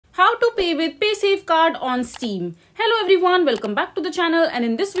How to pay with Paysafecard on Steam. Hello everyone, welcome back to the channel, and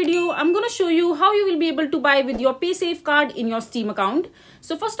in this video I'm going to show you how you will be able to buy with your Paysafecard in your Steam account.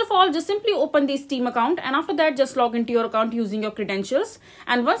 So first of all, just simply open the Steam account, and after that just log into your account using your credentials.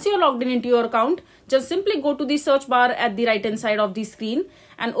 And once you're logged in into your account, just simply go to the search bar at the right hand side of the screen,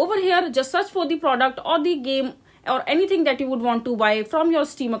 and over here just search for the product or the game or anything that you would want to buy from your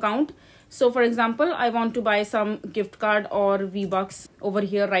Steam account. So for example, I want to buy some gift card or V-Bucks over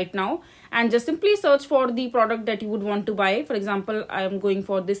here right now, and just simply search for the product that you would want to buy. For example, I am going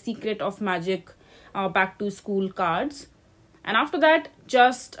for the Secret of Magic back to school cards. And after that,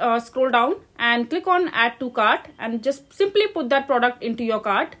 just scroll down and click on add to cart, and just simply put that product into your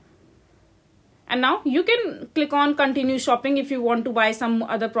cart. And now you can click on continue shopping if you want to buy some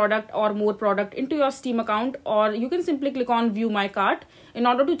other product or more product into your Steam account, or you can simply click on view my cart in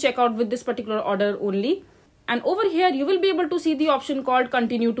order to check out with this particular order only. And over here you will be able to see the option called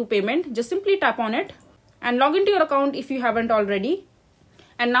continue to payment. Just simply tap on it and log into your account if you haven't already.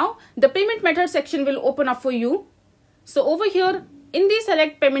 And now the payment method section will open up for you. So over here in the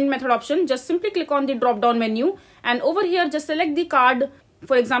select payment method option, just simply click on the drop down menu, and over here just select the card.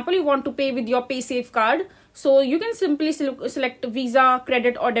 For example, you want to pay with your Paysafecard, so you can simply select Visa,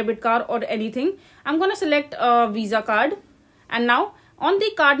 credit or debit card or anything. I'm going to select a Visa card. And now on the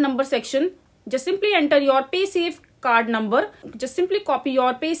card number section, just simply enter your Paysafecard number. Just simply copy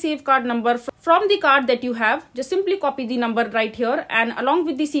your Paysafecard number from the card that you have. Just simply copy the number right here, and along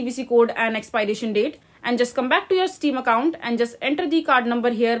with the CVC code and expiration date. And just come back to your Steam account and just enter the card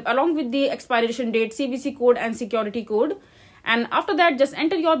number here along with the expiration date, CVC code and security code. And after that, just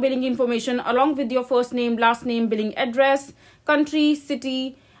enter your billing information along with your first name, last name, billing address, country,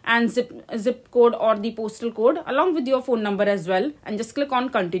 city, and zip code or the postal code along with your phone number as well, and just click on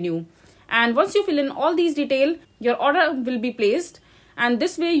continue. And once you fill in all these details, your order will be placed, and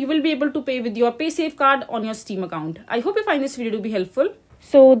this way you will be able to pay with your Paysafecard on your Steam account. I hope you find this video to be helpful.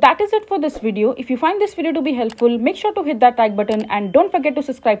 So that is it for this video. If you find this video to be helpful, make sure to hit that like button and don't forget to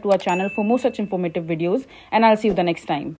subscribe to our channel for more such informative videos, and I'll see you the next time.